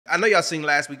I know y'all seen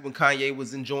last week when Kanye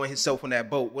was enjoying himself on that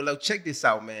boat. Well, check this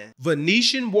out, man.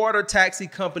 Venetian Water Taxi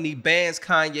Company bans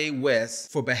Kanye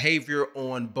West for behavior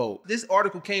on boat. This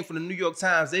article came from the New York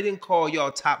Times. They didn't call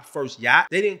y'all Top First Yacht.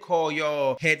 They didn't call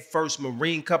y'all Head First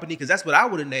Marine Company, because that's what I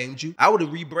would have named you. I would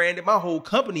have rebranded my whole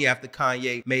company after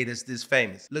Kanye made us this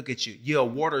famous. Look at you. You're a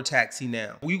water taxi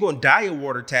now. Well, you're going to die a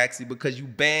water taxi because you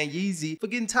banned Yeezy for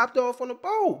getting topped off on a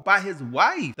boat by his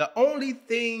wife. The only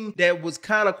thing that was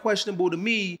kind of questionable to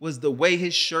me was the way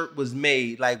his shirt was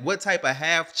made. Like, what type of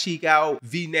half cheek out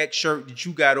V-neck shirt that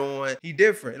you got on? He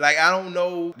different. Like, I don't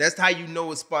know. That's how you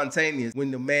know it's spontaneous,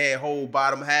 when the man whole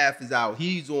bottom half is out.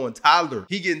 He's on Tyler.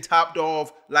 He getting topped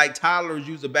off like Tyler's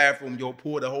use the bathroom. Yo,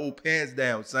 pull the whole pants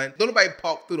down, son. Don't nobody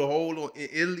pop through the hole in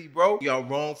Italy, bro. Y'all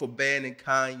wrong for banning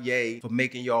Kanye for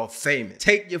making y'all famous.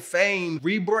 Take your fame,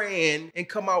 rebrand, and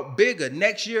come out bigger.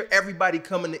 Next year, everybody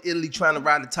coming to Italy trying to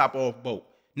ride the top off boat.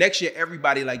 Next year,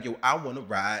 everybody like, yo, I want to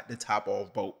ride the top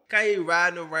off boat. Kanye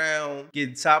riding around,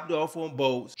 getting topped off on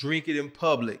boats, drinking in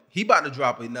public. He about to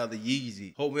drop another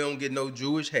Yeezy. Hope we don't get no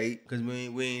Jewish hate, because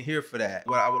we ain't here for that.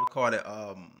 What I would have called it,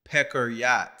 pecker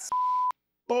yachts.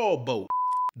 Ball boat.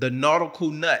 The nautical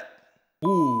nut.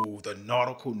 Ooh, the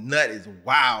nautical nut is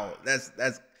wild. That's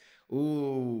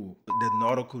ooh, the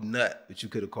nautical nut, which you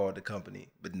could have called the company.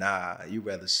 But nah, you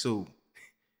rather sue.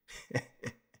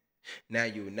 Now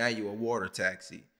you a water taxi.